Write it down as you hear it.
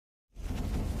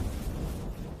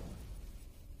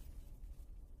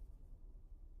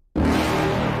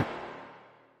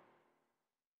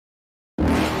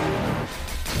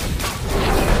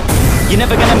You're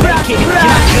never gonna make it, you're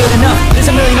not good enough. There's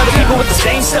a million other people with the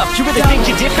same stuff. You really think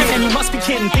you're different, man, you must be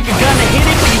kidding. Think you're gonna hit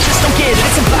it, but you just don't get it.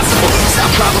 It's impossible, it's not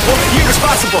probable, you're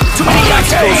irresponsible. Too many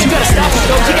obstacles, you gotta stop it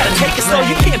though. You gotta take it slow,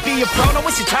 you can't be a pro, don't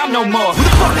waste your time no more. Who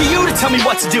the fuck are you to tell me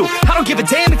what to do? I don't give a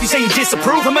damn if you say you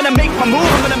disapprove. I'm gonna make my move,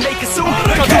 I'm gonna make it soon.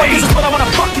 I'll do it 'cause it's what I wanna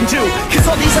fucking do. 'Cause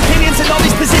all these opinions and all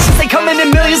these positions, they come in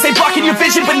millions, they blocking your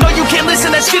vision. But no, you can't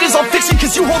listen, that shit is all fiction.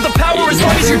 'Cause you hold the power as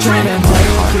long as you're dreaming.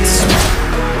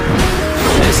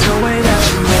 There's no way that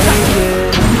you make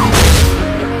it.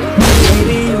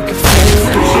 Maybe you can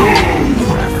fake it,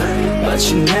 but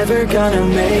you're never gonna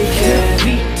make it.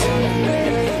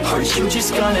 Are you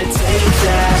just gonna take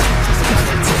that?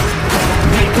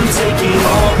 Make them take it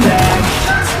all back.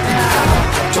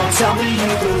 Don't tell me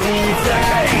you believe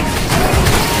that.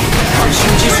 Are you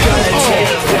just gonna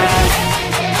take that?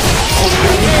 Or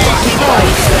will you fucking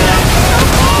fight that?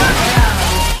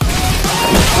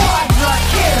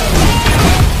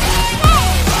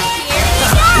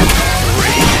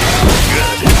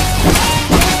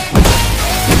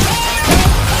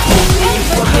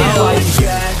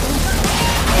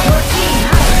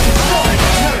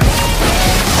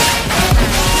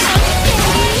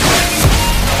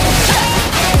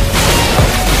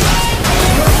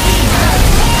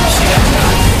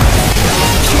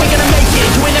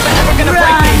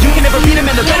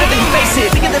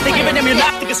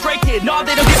 No,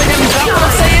 they don't give a damn about what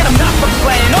I'm saying. I'm not fucking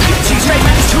playing. I'll give it to you straight,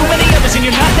 man. There's too many others and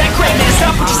you're not that great, man.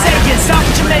 Stop what you're saying, stop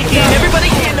what you're making. Everybody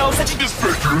here knows that you just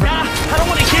faking. Nah, I don't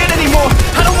wanna hear it anymore.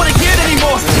 I don't wanna hear it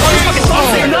anymore. All these fucking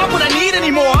thoughts, they're not what I need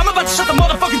anymore. I'm about to shut the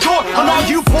motherfucking door on all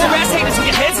you poor ass haters with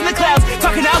your heads in the clouds,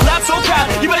 talking out loud so proud.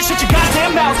 You better shut your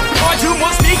goddamn mouth before I do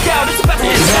more speak out. It's about to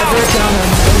get out. Never gonna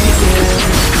make it.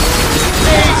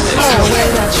 There's no way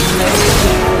that you make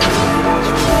it.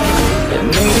 And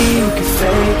maybe you can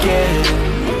fake it,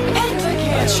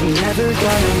 but you're never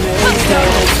gonna make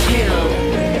it.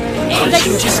 Are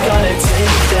you just gonna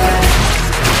take that?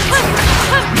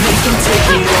 Make them take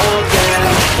it all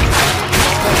down.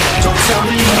 Don't tell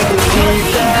me you believe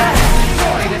that.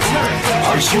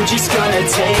 Are you just gonna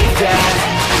take that?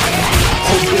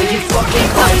 Or will you fucking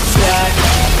fight back?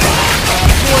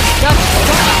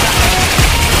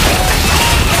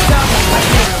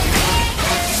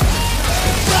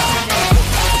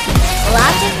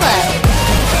 Lots of love.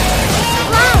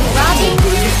 Fly, Robbie.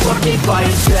 Will you fucking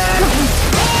fight back?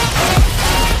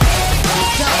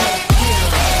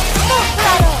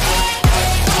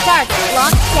 Start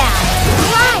locked down.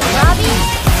 Fly, Robbie.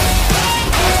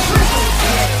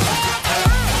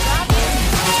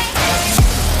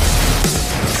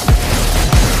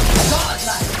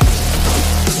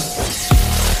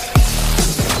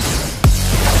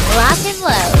 Lots of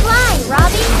love. Fly,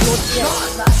 Robbie.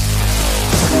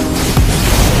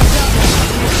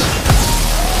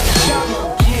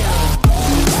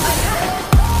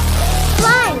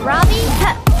 Fly, Robbie!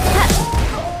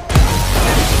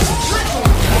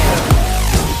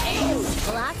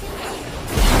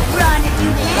 Run,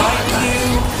 Like you,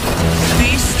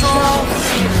 be strong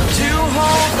to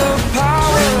hold the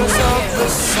powers of the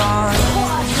sun.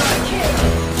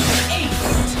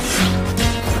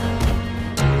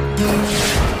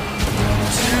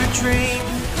 To dream,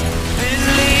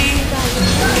 believe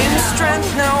in strength.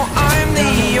 Now I'm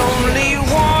the only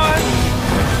one.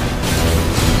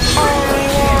 Only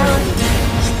one.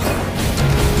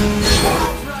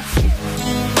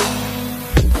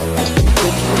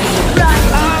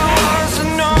 I was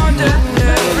an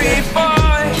ordinary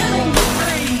boy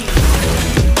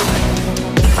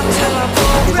until I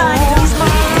broke the rules. My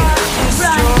heart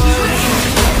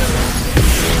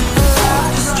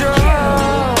destroyed.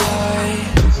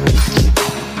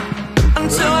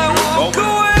 Until I woke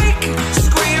awake,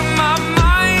 scream my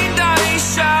mind, I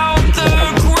shout, the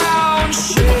ground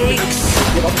shakes.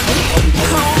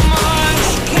 How much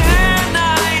can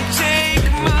I take?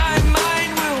 My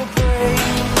mind will break.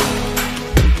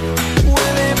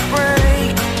 Will it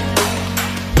break?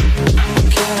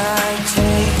 Can I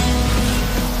take?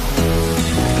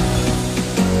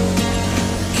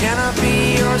 Can I be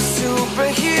your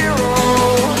superhero?